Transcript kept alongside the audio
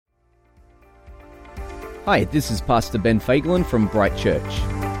Hi, this is Pastor Ben Fagelin from Bright Church.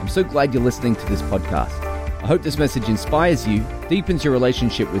 I'm so glad you're listening to this podcast. I hope this message inspires you, deepens your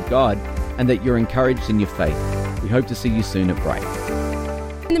relationship with God, and that you're encouraged in your faith. We hope to see you soon at Bright.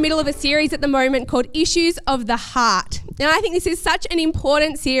 In the middle of a series at the moment called Issues of the Heart. And I think this is such an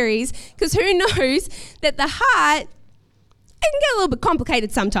important series because who knows that the heart, it can get a little bit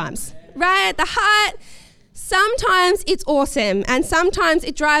complicated sometimes, right? The heart, sometimes it's awesome and sometimes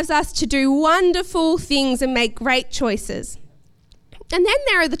it drives us to do wonderful things and make great choices. And then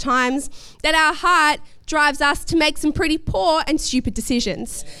there are the times that our heart drives us to make some pretty poor and stupid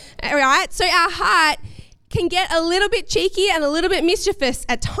decisions, right? So our heart can get a little bit cheeky and a little bit mischievous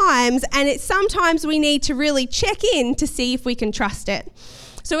at times, and it's sometimes we need to really check in to see if we can trust it.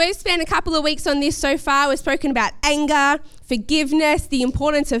 So we've spent a couple of weeks on this so far. We've spoken about anger, forgiveness, the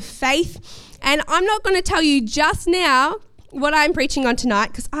importance of faith. And I'm not going to tell you just now what I'm preaching on tonight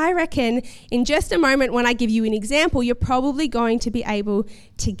because I reckon in just a moment when I give you an example, you're probably going to be able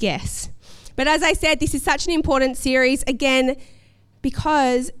to guess. But as I said, this is such an important series, again,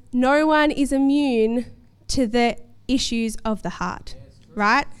 because no one is immune to the issues of the heart,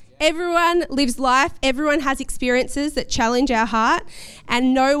 right? Everyone lives life, everyone has experiences that challenge our heart,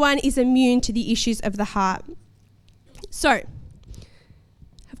 and no one is immune to the issues of the heart. So,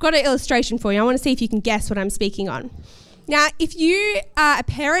 I've got an illustration for you. I want to see if you can guess what I'm speaking on. Now, if you are a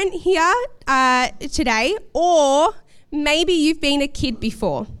parent here today, or maybe you've been a kid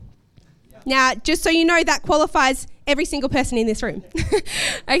before. Now, just so you know, that qualifies every single person in this room.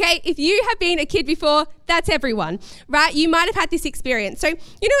 Okay, if you have been a kid before, that's everyone, right? You might have had this experience. So,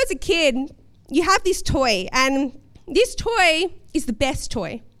 as a kid, you have this toy, and this toy is the best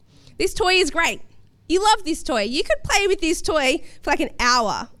toy. This toy is great. You love this toy. You could play with this toy for like an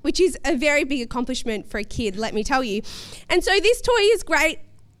hour, which is a very big accomplishment for a kid, let me tell you. And so this toy is great,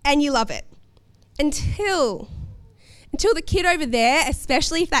 and you love it. Until the kid over there,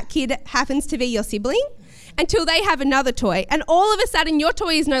 especially if that kid happens to be your sibling, until they have another toy. And all of a sudden, your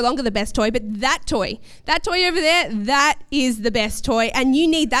toy is no longer the best toy, but that toy over there, that is the best toy. And you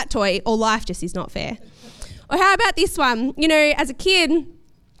need that toy or life just is not fair. Or how about this one? As a kid,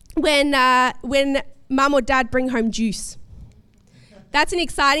 when mum or dad bring home juice. That's an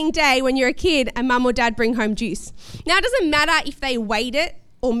exciting day when you're a kid and mum or dad bring home juice. Now, it doesn't matter if they weighed it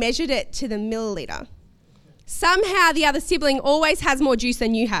or measured it to the milliliter. Somehow the other sibling always has more juice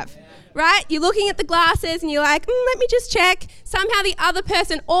than you have, right? You're looking at the glasses and you're like, let me just check. Somehow the other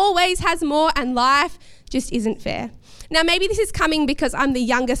person always has more and life just isn't fair. Now, maybe this is coming because I'm the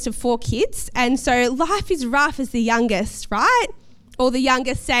youngest of 4 kids, and so life is rough as the youngest, right? All the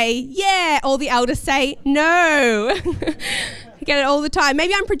youngest say, yeah, all the eldest say, no. I get it all the time.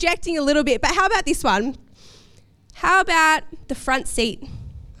 Maybe I'm projecting a little bit, but how about this one? How about the front seat?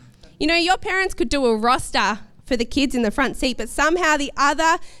 Your parents could do a roster for the kids in the front seat, but somehow the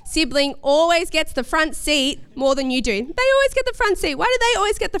other sibling always gets the front seat more than you do. They always get the front seat. Why do they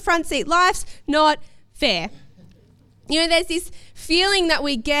always get the front seat? Life's not fair. There's this feeling that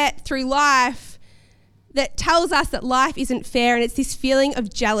we get through life that tells us that life isn't fair, and it's this feeling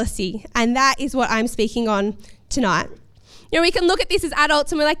of jealousy, and that is what I'm speaking on tonight. We can look at this as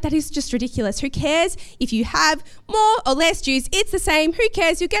adults and we're like, that is just ridiculous. Who cares if you have more or less juice? It's the same. Who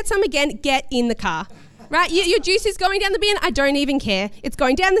cares? You'll get some again. Get in the car, right? Your juice is going down the bin. I don't even care. It's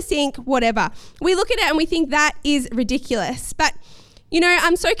going down the sink, whatever. We look at it and we think that is ridiculous. But,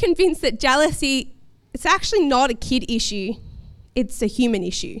 I'm so convinced that jealousy, it's actually not a kid issue. It's a human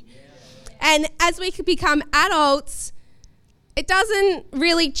issue. And as we become adults, it doesn't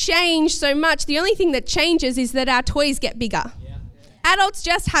really change so much. The only thing that changes is that our toys get bigger. Adults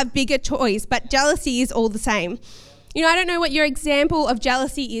just have bigger toys, but jealousy is all the same. I don't know what your example of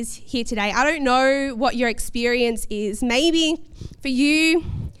jealousy is here today. I don't know what your experience is. Maybe for you,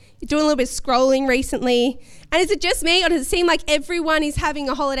 you're doing a little bit of scrolling recently. And is it just me, or does it seem like everyone is having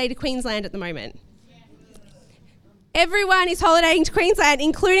a holiday to Queensland at the moment? Everyone is holidaying to Queensland,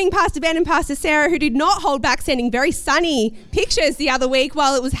 including Pastor Ben and Pastor Sarah, who did not hold back sending very sunny pictures the other week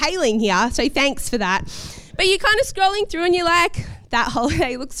while it was hailing here. So thanks for that. But you're kind of scrolling through and you're like, that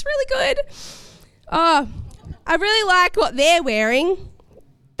holiday looks really good. Oh, I really like what they're wearing.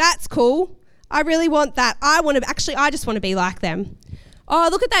 That's cool. I really want that. I just want to be like them. Oh,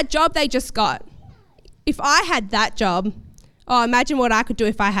 look at that job they just got. If I had that job, oh, imagine what I could do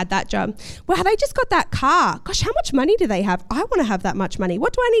if I had that job. Wow, they just got that car. Gosh, how much money do they have? I want to have that much money.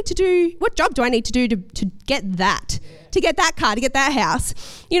 What do I need to do? What job do I need to do to get that? To get that car, to get that house?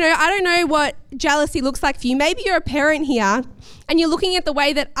 I don't know what jealousy looks like for you. Maybe you're a parent here and you're looking at the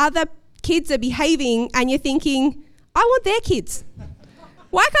way that other kids are behaving and you're thinking, I want their kids.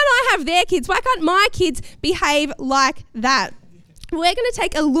 Why can't I have their kids? Why can't my kids behave like that? We're going to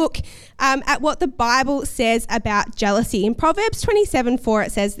take a look at what the Bible says about jealousy. In Proverbs 27:4,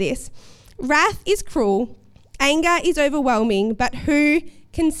 it says this: "Wrath is cruel, anger is overwhelming, but who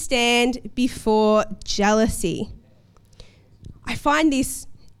can stand before jealousy?" I find this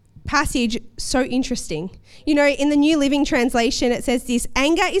passage so interesting. You know, in the New Living Translation, it says this: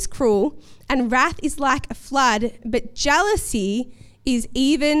 "Anger is cruel and wrath is like a flood, but jealousy is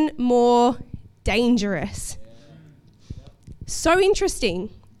even more dangerous." So interesting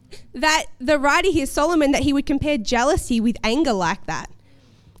that the writer here, Solomon, that he would compare jealousy with anger like that.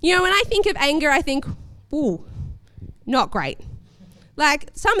 You know, when I think of anger, I think, ooh, not great.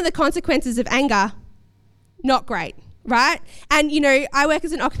 Like, some of the consequences of anger, not great, right? And, you know, I work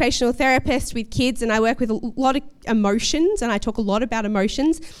as an occupational therapist with kids, and I work with a lot of emotions, and I talk a lot about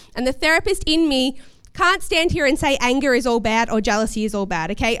emotions. And the therapist in me can't stand here and say anger is all bad or jealousy is all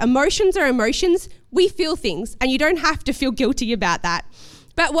bad, okay? Emotions are emotions. We feel things, and you don't have to feel guilty about that.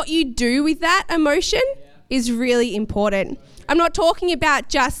 But what you do with that emotion is really important. I'm not talking about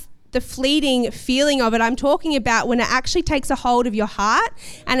just the fleeting feeling of it. I'm talking about when it actually takes a hold of your heart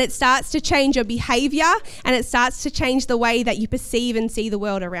and it starts to change your behavior and it starts to change the way that you perceive and see the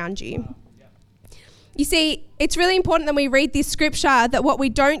world around you. You see, it's really important that we read this scripture that what we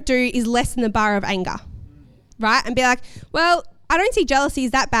don't do is lessen the bar of anger, right? And be like, well, I don't see jealousy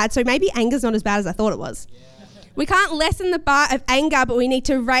as that bad, so maybe anger's not as bad as I thought it was. We can't lessen the bar of anger, but we need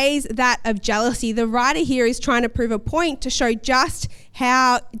to raise that of jealousy. The writer here is trying to prove a point to show just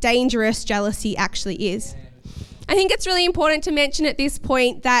how dangerous jealousy actually is. I think it's really important to mention at this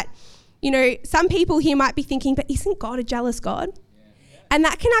point that, you know, some people here might be thinking, but isn't God a jealous God? And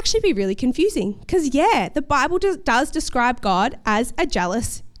that can actually be really confusing because, the Bible does describe God as a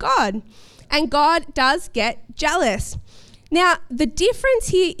jealous God. And God does get jealous. Now, the difference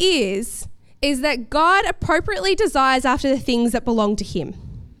here is that God appropriately desires after the things that belong to him.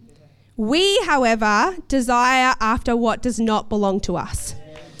 We, however, desire after what does not belong to us.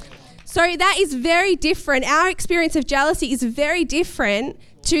 So that is very different. Our experience of jealousy is very different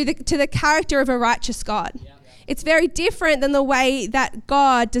to the character of a righteous God. It's very different than the way that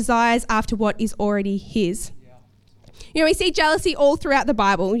God desires after what is already his. You know, we see jealousy all throughout the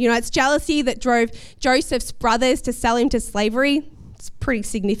Bible. You know, it's jealousy that drove Joseph's brothers to sell him to slavery. It's pretty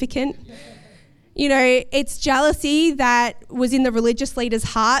significant. You know, it's jealousy that was in the religious leaders'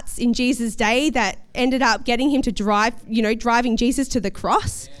 hearts in Jesus' day that ended up getting him to driving Jesus to the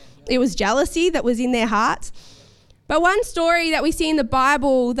cross. It was jealousy that was in their hearts. But one story that we see in the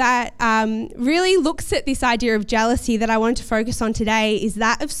Bible that really looks at this idea of jealousy that I want to focus on today is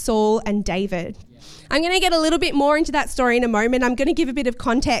that of Saul and David. I'm going to get a little bit more into that story in a moment. I'm going to give a bit of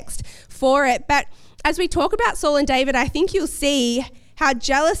context for it. But as we talk about Saul and David, I think you'll see how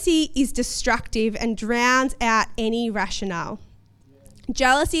jealousy is destructive and drowns out any rationale.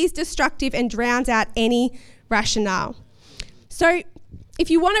 Jealousy is destructive and drowns out any rationale. So if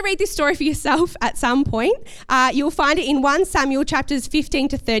you want to read this story for yourself at some point, you'll find it in 1 Samuel chapters 15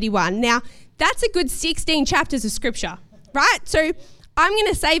 to 31. Now, that's a good 16 chapters of scripture, right? So I'm going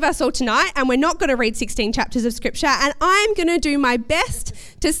to save us all tonight and we're not going to read 16 chapters of scripture, and I'm going to do my best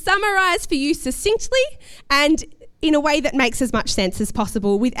to summarize for you succinctly and in a way that makes as much sense as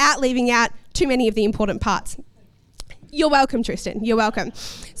possible without leaving out too many of the important parts. You're welcome, Tristan. You're welcome.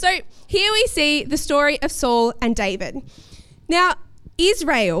 So here we see the story of Saul and David. Now,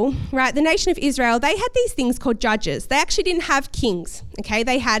 Israel, right, the nation of Israel, they had these things called judges. They actually didn't have kings, okay?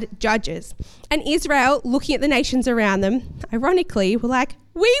 They had judges. And Israel, looking at the nations around them, ironically, were like,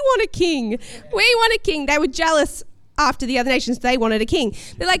 we want a king. We want a king. They were jealous after the other nations. They wanted a king.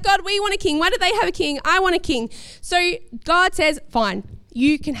 They're like, God, we want a king. Why do they have a king? I want a king. So God says, fine,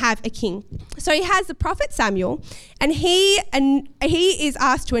 you can have a king. So he has the prophet Samuel, and he is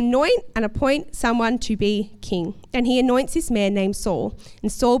asked to anoint and appoint someone to be king. And he anoints this man named Saul,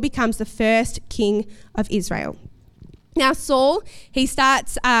 and Saul becomes the first king of Israel. Now Saul, he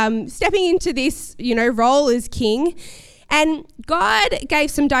starts stepping into this, role as king, and God gave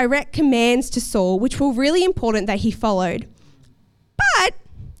some direct commands to Saul, which were really important that he followed. But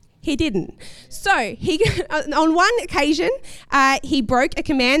he didn't. So on one occasion, he broke a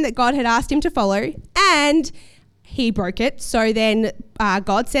command that God had asked him to follow, and he broke it. So then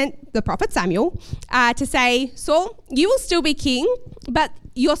God sent the prophet Samuel to say, Saul, you will still be king, but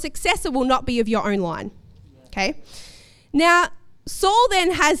your successor will not be of your own line. Okay? Now, Saul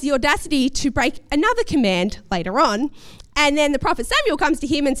then has the audacity to break another command later on, and then the prophet Samuel comes to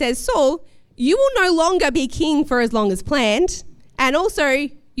him and says, Saul, you will no longer be king for as long as planned, and also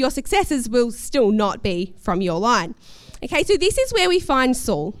your successors will still not be from your line. Okay, so this is where we find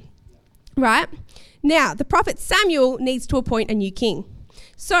Saul. right? Now, the prophet Samuel needs to appoint a new king.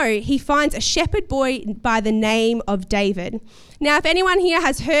 So he finds a shepherd boy by the name of David. Now, if anyone here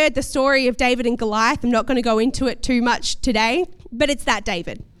has heard the story of David and Goliath, I'm not going to go into it too much today, but it's that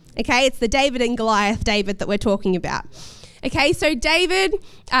David, okay? It's the David and Goliath David that we're talking about. Okay, so David,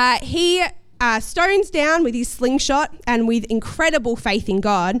 he stones down with his slingshot and with incredible faith in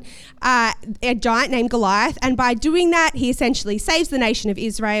God, a giant named Goliath, and by doing that, he essentially saves the nation of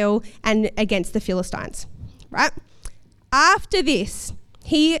Israel and against the Philistines, right? After this,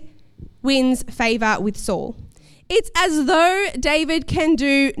 he wins favor with Saul. It's as though David can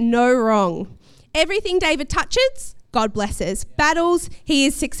do no wrong. Everything David touches, God blesses. Battles, he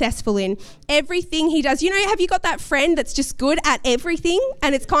is successful in. Everything he does. Have you got that friend that's just good at everything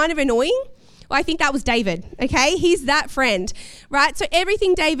and it's kind of annoying? Well, I think that was David, okay? He's that friend, right? So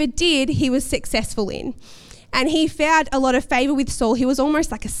everything David did, he was successful in. And he found a lot of favor with Saul. He was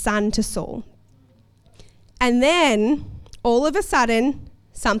almost like a son to Saul. And then, all of a sudden,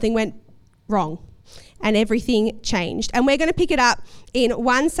 something went wrong and everything changed. And we're going to pick it up in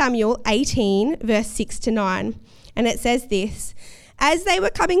 1 Samuel 18, verse 6 to 9. And it says this: As they were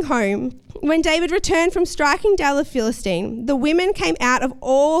coming home, when David returned from striking down the Philistine, the women came out of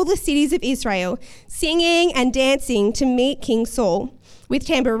all the cities of Israel, singing and dancing to meet King Saul, with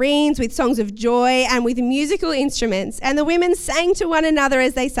tambourines, with songs of joy, and with musical instruments. And the women sang to one another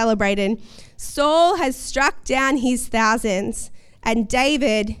as they celebrated, Saul has struck down his thousands, and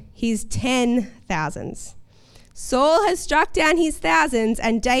David his 10,000s. Saul has struck down his thousands,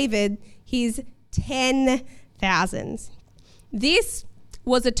 and David his 10,000s. This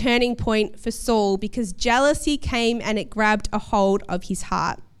was a turning point for Saul because jealousy came and it grabbed a hold of his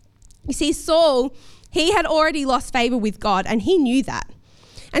heart. You see, Saul, he had already lost favor with God, and he knew that.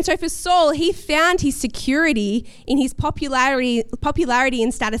 And so for Saul, he found his security in his popularity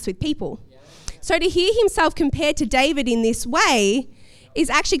and status with people. So to hear himself compared to David in this way is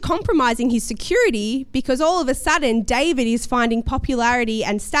actually compromising his security, because all of a sudden David is finding popularity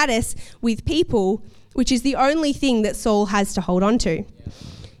and status with people, which is the only thing that Saul has to hold on to.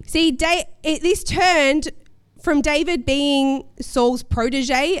 See, this turned from David being Saul's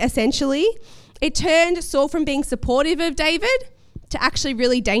protege, essentially. It turned Saul from being supportive of David to actually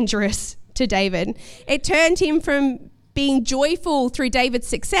really dangerous to David. It turned him from being joyful through David's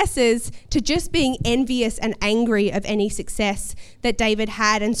successes to just being envious and angry of any success that David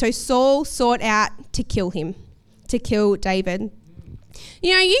had. And so Saul sought out to kill him, to kill David.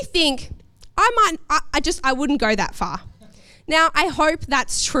 You think, I wouldn't go that far. Now, I hope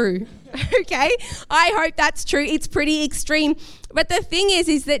that's true, okay? I hope that's true. It's pretty extreme. But the thing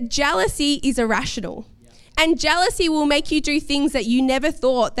is that jealousy is irrational. And jealousy will make you do things that you never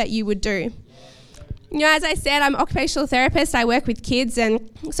thought that you would do. As I said, I'm an occupational therapist. I work with kids, and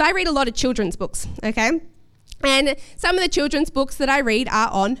so I read a lot of children's books, okay? And some of the children's books that I read are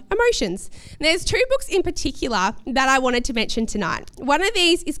on emotions. And there's two books in particular that I wanted to mention tonight. One of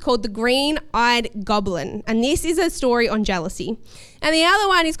these is called The Green-Eyed Goblin, and this is a story on jealousy. And the other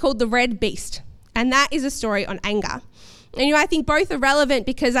one is called The Red Beast, and that is a story on anger. And I think both are relevant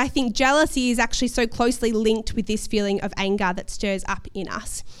because I think jealousy is actually so closely linked with this feeling of anger that stirs up in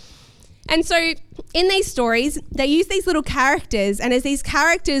us. And so in these stories, they use these little characters, and as these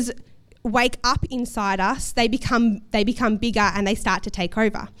characters wake up inside us, they become bigger and they start to take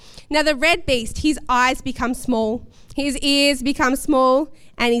over. Now, the red beast, his eyes become small, his ears become small,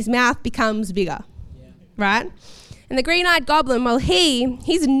 and his mouth becomes bigger, right? And the green-eyed goblin, well,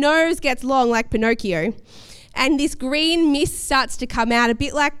 his nose gets long like Pinocchio, and this green mist starts to come out a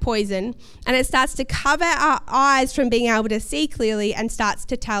bit like poison, and it starts to cover our eyes from being able to see clearly and starts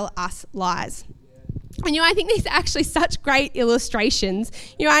to tell us lies. And I think these are actually such great illustrations.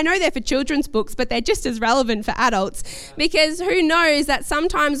 I know they're for children's books, but they're just as relevant for adults, because who knows that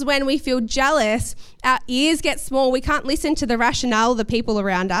sometimes when we feel jealous, our ears get small, we can't listen to the rationale of the people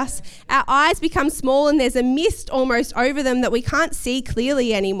around us. Our eyes become small and there's a mist almost over them that we can't see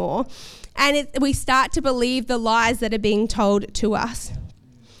clearly anymore. And we start to believe the lies that are being told to us.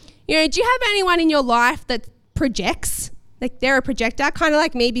 Do you have anyone in your life that projects? Like they're a projector, kind of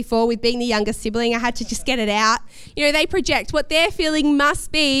like me before with being the younger sibling. I had to just get it out. They project. What they're feeling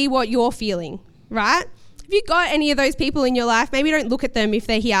must be what you're feeling, right? Have you got any of those people in your life? Maybe don't look at them if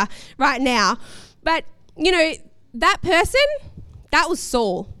they're here right now. But, that person, that was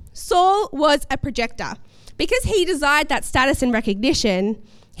Saul. Saul was a projector. Because he desired that status and recognition,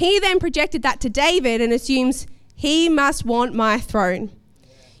 he then projected that to David and assumes he must want my throne.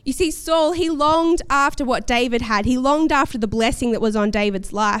 You see, Saul, he longed after what David had. He longed after the blessing that was on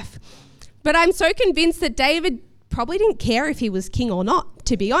David's life. But I'm so convinced that David probably didn't care if he was king or not.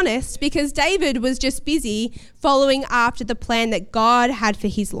 to be honest, because David was just busy following after the plan that God had for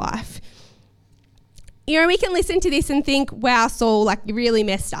his life. You know, we can listen to this and think, wow, Saul, like, you really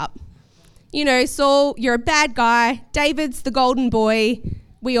messed up. You know, Saul, you're a bad guy. David's the golden boy.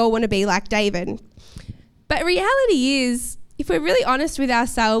 We all want to be like David. But reality is, if we're really honest with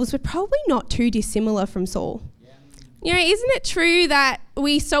ourselves, we're probably not too dissimilar from Saul. You know, isn't it true that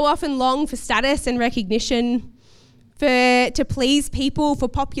we so often long for status and recognition, to please people, for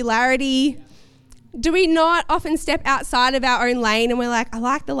popularity? Do we not often step outside of our own lane and we're like, I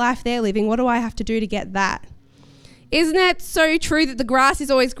like the life they're living, what do I have to do to get that? Isn't it so true that the grass is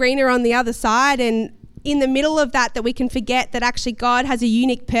always greener on the other side, and in the middle of that we can forget that actually God has a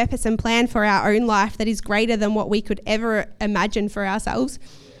unique purpose and plan for our own life that is greater than what we could ever imagine for ourselves?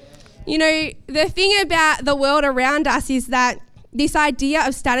 You know, the thing about the world around us is that this idea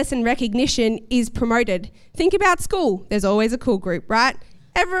of status and recognition is promoted. Think about school. There's always a cool group, right?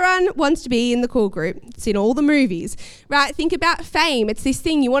 Everyone wants to be in the cool group. It's in all the movies, right? Think about fame. It's this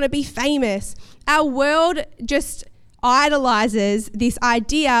thing, you want to be famous. Our world just idolizes this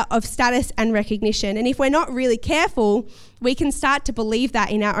idea of status and recognition. And if we're not really careful, we can start to believe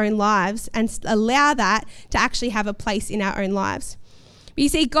that in our own lives and allow that to actually have a place in our own lives. But you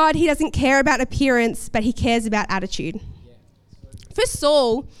see, God, he doesn't care about appearance, but he cares about attitude. For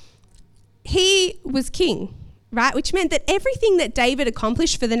Saul, he was king, right? Which meant that everything that David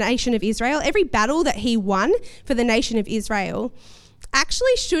accomplished for the nation of Israel, every battle that he won for the nation of Israel,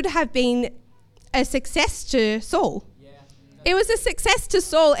 actually should have been a success to Saul. It was a success to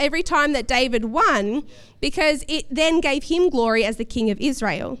Saul every time that David won, because it then gave him glory as the king of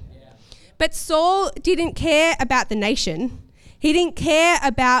Israel. But Saul didn't care about the nation. He didn't care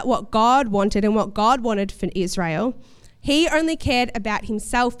about what God wanted and what God wanted for Israel. He only cared about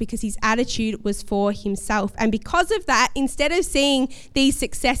himself because his attitude was for himself. And because of that, instead of seeing these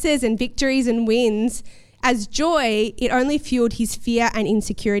successes and victories and wins as joy, it only fueled his fear and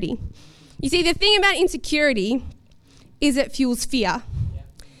insecurity. You see, the thing about insecurity is it fuels fear.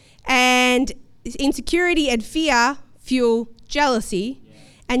 And insecurity and fear fuel jealousy.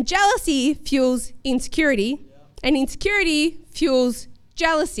 And jealousy fuels insecurity. And insecurity fuels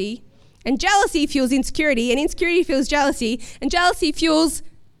jealousy. And jealousy fuels insecurity. And insecurity fuels jealousy. And jealousy fuels...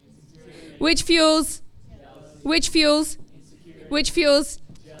 Which fuels? Which fuels? Which fuels?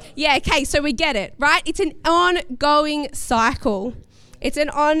 Yeah, okay, so we get it, right? It's an ongoing cycle. It's an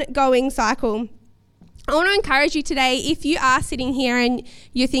ongoing cycle. I want to encourage you today, if you are sitting here and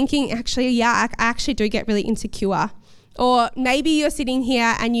you're thinking, actually, yeah, I actually do get really insecure. Or maybe you're sitting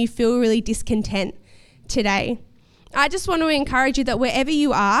here and you feel really discontent today. I just want to encourage you that wherever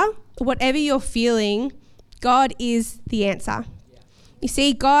you are, whatever you're feeling, God is the answer. You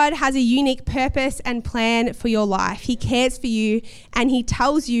see, God has a unique purpose and plan for your life. He cares for you and he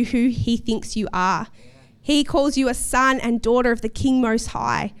tells you who he thinks you are. He calls you a son and daughter of the King Most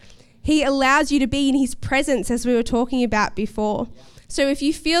High. He allows you to be in his presence, as we were talking about before. So if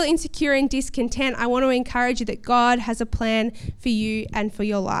you feel insecure and discontent, I want to encourage you that God has a plan for you and for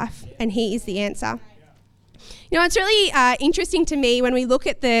your life, and he is the answer. You know, it's really interesting to me when we look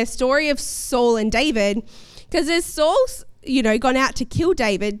at the story of Saul and David, because as Saul's, gone out to kill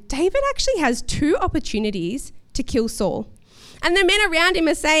David, David actually has two opportunities to kill Saul. And the men around him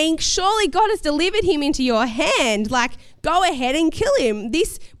are saying, surely God has delivered him into your hand. Like, go ahead and kill him.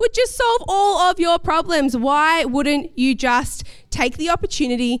 This would just solve all of your problems. Why wouldn't you just take the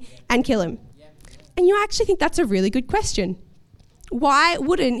opportunity and kill him? And you actually think that's a really good question. Why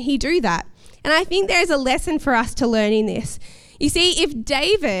wouldn't he do that? And I think there's a lesson for us to learn in this. You see, if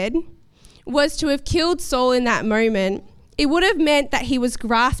David was to have killed Saul in that moment, it would have meant that he was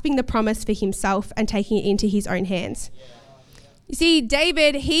grasping the promise for himself and taking it into his own hands. You see,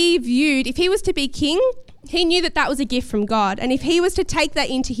 David, he viewed, if he was to be king, he knew that that was a gift from God. And if he was to take that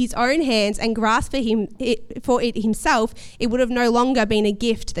into his own hands and grasp for it himself, it would have no longer been a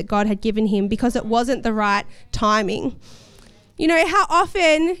gift that God had given him because it wasn't the right timing. You know, how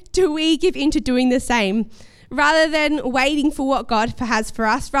often do we give into doing the same? Rather than waiting for what God has for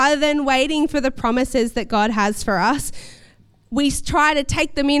us, rather than waiting for the promises that God has for us, we try to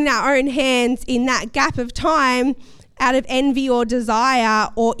take them in our own hands in that gap of time out of envy or desire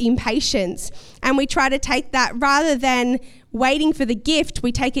or impatience. And we try to take that, rather than waiting for the gift,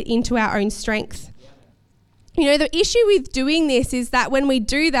 we take it into our own strength. You know, the issue with doing this is that when we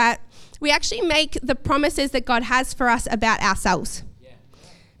do that, we actually make the promises that God has for us about ourselves.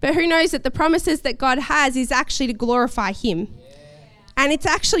 But who knows that the promises that God has is actually to glorify him. And it's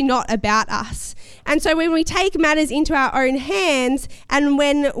actually not about us. And so when we take matters into our own hands, and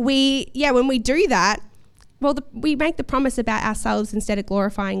when we do that, we make the promise about ourselves instead of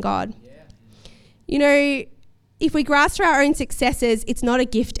glorifying God. You know, if we grasp for our own successes, it's not a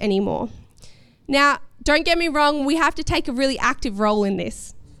gift anymore. Now, don't get me wrong, we have to take a really active role in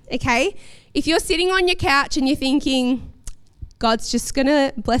this, okay? If you're sitting on your couch and you're thinking, God's just going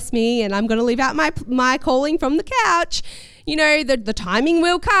to bless me and I'm going to live out my calling from the couch, you know, the timing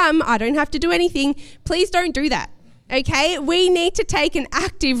will come, I don't have to do anything, please don't do that. Okay, we need to take an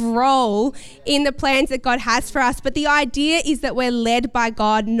active role in the plans that God has for us. But the idea is that we're led by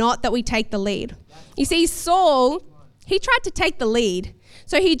God, not that we take the lead. You see, Saul, he tried to take the lead.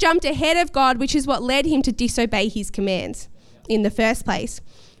 So he jumped ahead of God, which is what led him to disobey his commands in the first place.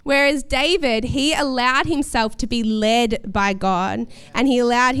 Whereas David, he allowed himself to be led by God and he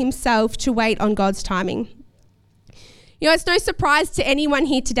allowed himself to wait on God's timing. You know, it's no surprise to anyone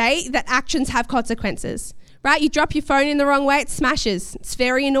here today that actions have consequences. Right? You drop your phone in the wrong way, it smashes. It's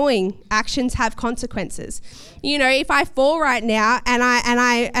very annoying. Actions have consequences. You know, if I fall right now and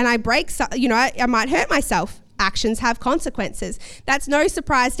I break, you know, I might hurt myself. Actions have consequences. That's no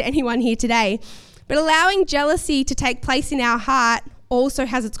surprise to anyone here today. But allowing jealousy to take place in our heart also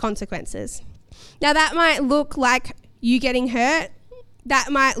has its consequences. Now, that might look like you getting hurt.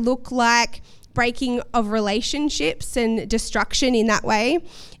 That might look like breaking of relationships and destruction in that way.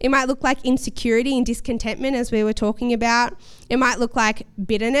 It might look like insecurity and discontentment, as we were talking about. It might look like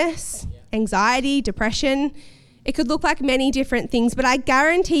bitterness, anxiety, depression. It could look like many different things, but I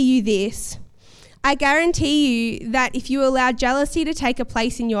guarantee you this. I guarantee you that if you allow jealousy to take a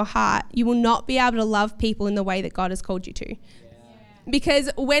place in your heart, you will not be able to love people in the way that God has called you to.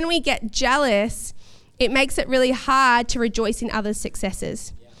 Because when we get jealous, it makes it really hard to rejoice in others'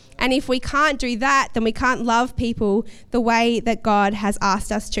 successes. And if we can't do that, then we can't love people the way that God has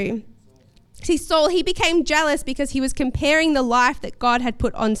asked us to. See, Saul, he became jealous because he was comparing the life that God had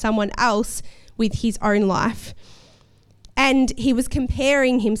put on someone else with his own life. And he was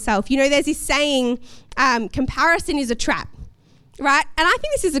comparing himself. You know, there's this saying, comparison is a trap, right? And I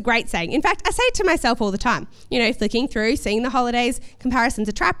think this is a great saying. In fact, I say it to myself all the time. You know, flicking through, seeing the holidays, comparison's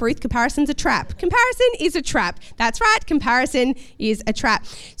a trap, Ruth, comparison's a trap. Comparison is a trap. That's right, comparison is a trap.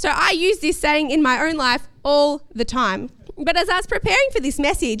 So I use this saying in my own life all the time. But as I was preparing for this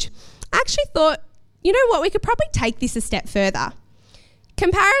message, I actually thought, you know what, we could probably take this a step further.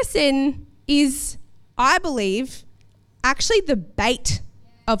 Comparison is, I believe, actually the bait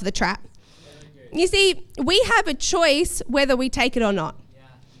of the trap. You see, we have a choice whether we take it or not.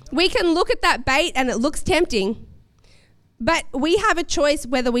 We can look at that bait and it looks tempting, but we have a choice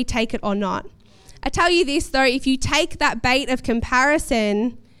whether we take it or not. I tell you this though, if you take that bait of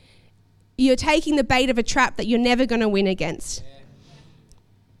comparison, you're taking the bait of a trap that you're never going to win against.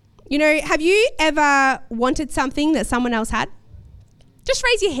 You know, have you ever wanted something that someone else had? Just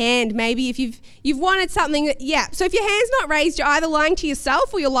raise your hand maybe if you've wanted something that, yeah. So if your hand's not raised, you're either lying to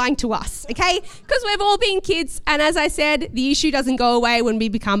yourself or you're lying to us, okay? Because we've all been kids, and as I said, the issue doesn't go away when we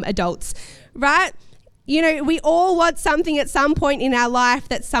become adults, right? You know, we all want something at some point in our life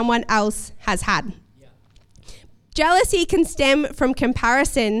that someone else has had. Yeah. Jealousy can stem from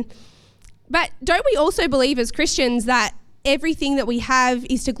comparison, but don't we also believe as Christians that everything that we have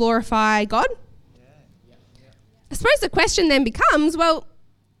is to glorify God? I suppose the question then becomes, well,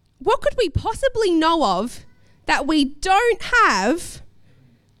 what could we possibly know of that we don't have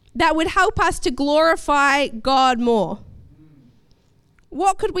that would help us to glorify God more?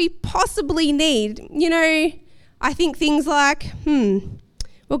 What could we possibly need? You know, I think things like,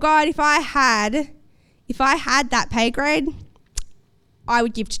 well, God, if I had that pay grade, I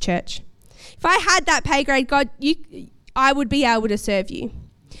would give to church. If I had that pay grade, God, I would be able to serve you.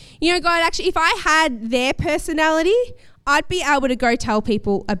 You know, God, actually, if I had their personality, I'd be able to go tell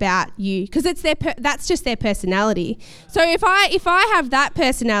people about you because that's just their personality. So if I have that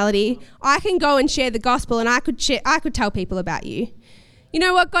personality, I can go and share the gospel and I could tell people about you. You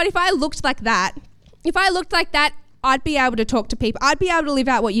know what, God, if I looked like that, I'd be able to talk to people. I'd be able to live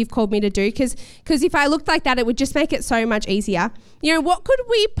out what you've called me to do because if I looked like that, it would just make it so much easier. You know, what could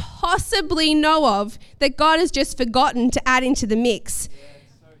we possibly know of that God has just forgotten to add into the mix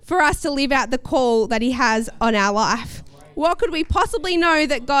for us to live out the call that he has on our life? What could we possibly know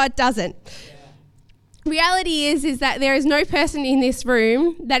that God doesn't? Reality is that there is no person in this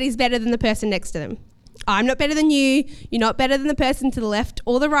room that is better than the person next to them. I'm not better than you. You're not better than the person to the left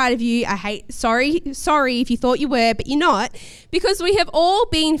or the right of you. Sorry if you thought you were, but you're not, because we have all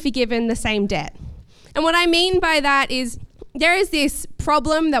been forgiven the same debt. And what I mean by that is there is this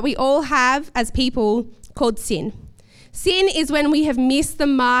problem that we all have as people called sin. Sin is when we have missed the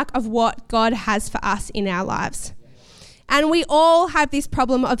mark of what God has for us in our lives. And we all have this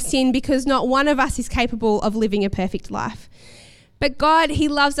problem of sin because not one of us is capable of living a perfect life. But God, he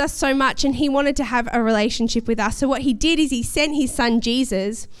loves us so much and he wanted to have a relationship with us. So what he did is he sent his son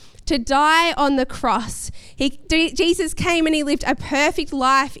Jesus to die on the cross. Jesus came and he lived a perfect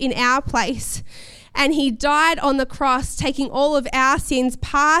life in our place. And he died on the cross, taking all of our sins,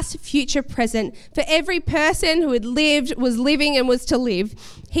 past, future, present. For every person who had lived, was living, and was to live,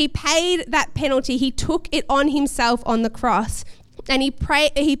 he paid that penalty. He took it on himself on the cross. And he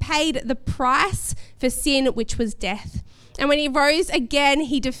paid the price for sin, which was death. And when he rose again,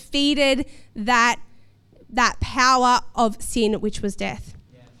 he defeated that power of sin, which was death.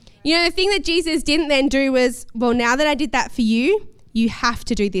 Yeah. You know, the thing that Jesus didn't then do was, well, now that I did that for you, you have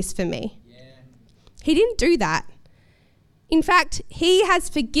to do this for me. He didn't do that. In fact, he has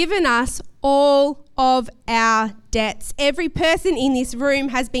forgiven us all of our debts. Every person in this room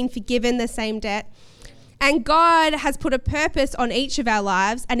has been forgiven the same debt. And God has put a purpose on each of our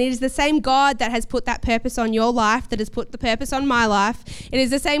lives, and it is the same God that has put that purpose on your life, that has put the purpose on my life. It is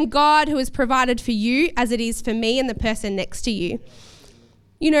the same God who has provided for you as it is for me and the person next to you.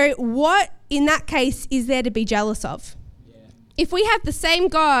 You know, what in that case is there to be jealous of? If we have the same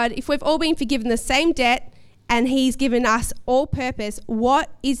God, if we've all been forgiven the same debt and he's given us all purpose,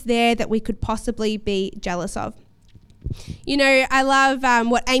 what is there that we could possibly be jealous of? You know, I love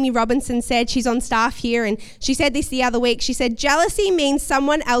what Amy Robinson said. She's on staff here and she said this the other week. She said, jealousy means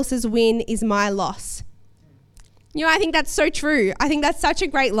someone else's win is my loss. You know, I think that's so true. I think that's such a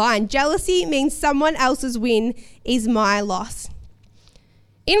great line. Jealousy means someone else's win is my loss.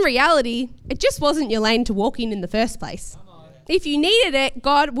 In reality, it just wasn't your lane to walk in the first place. If you needed it,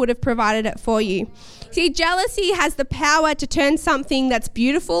 God would have provided it for you. See, jealousy has the power to turn something that's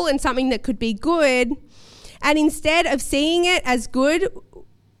beautiful and something that could be good, and instead of seeing it as good,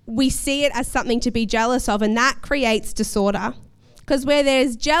 we see it as something to be jealous of, and that creates disorder. Because where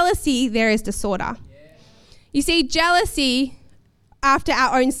there's jealousy, there is disorder. You see, jealousy after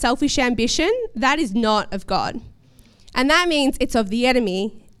our own selfish ambition, that is not of God. And that means it's of the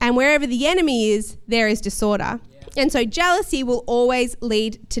enemy, and wherever the enemy is, there is disorder. And so jealousy will always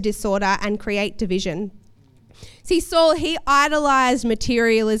lead to disorder and create division. See, Saul, he idolized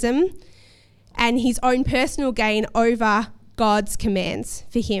materialism and his own personal gain over God's commands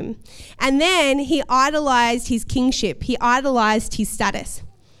for him. And then he idolized his kingship. He idolized his status.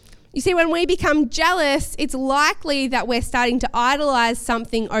 You see, when we become jealous, it's likely that we're starting to idolize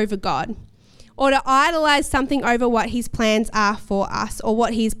something over God, or to idolize something over what his plans are for us or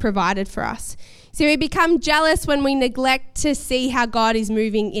what he's provided for us. So we become jealous when we neglect to see how God is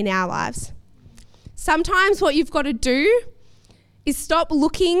moving in our lives. Sometimes what you've got to do is stop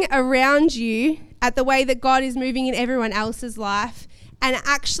looking around you at the way that God is moving in everyone else's life and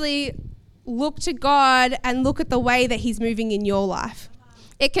actually look to God and look at the way that he's moving in your life.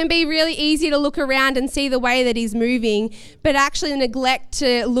 It can be really easy to look around and see the way that he's moving, but actually neglect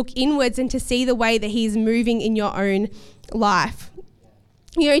to look inwards and to see the way that he's moving in your own life.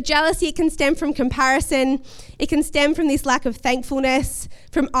 You know, jealousy, it can stem from comparison. It can stem from this lack of thankfulness,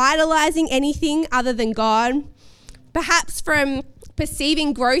 from idolizing anything other than God, perhaps from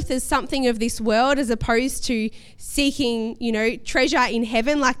perceiving growth as something of this world as opposed to seeking, you know, treasure in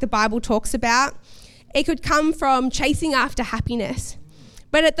heaven like the Bible talks about. It could come from chasing after happiness.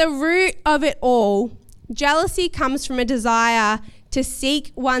 But at the root of it all, jealousy comes from a desire to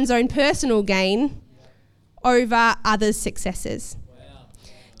seek one's own personal gain over others' successes.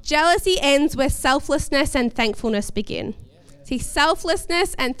 Jealousy ends where selflessness and thankfulness begin. See,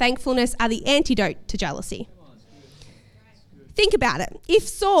 selflessness and thankfulness are the antidote to jealousy. Think about it. If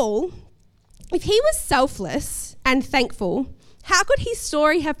Saul, if he was selfless and thankful, how could his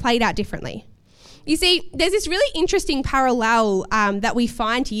story have played out differently? You see, there's this really interesting parallel that we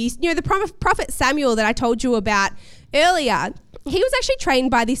find here. You know, the prophet Samuel that I told you about earlier, he was actually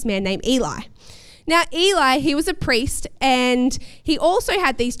trained by this man named Eli. Now, Eli, he was a priest and he also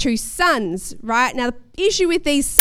had these two sons, right? Now, the issue with these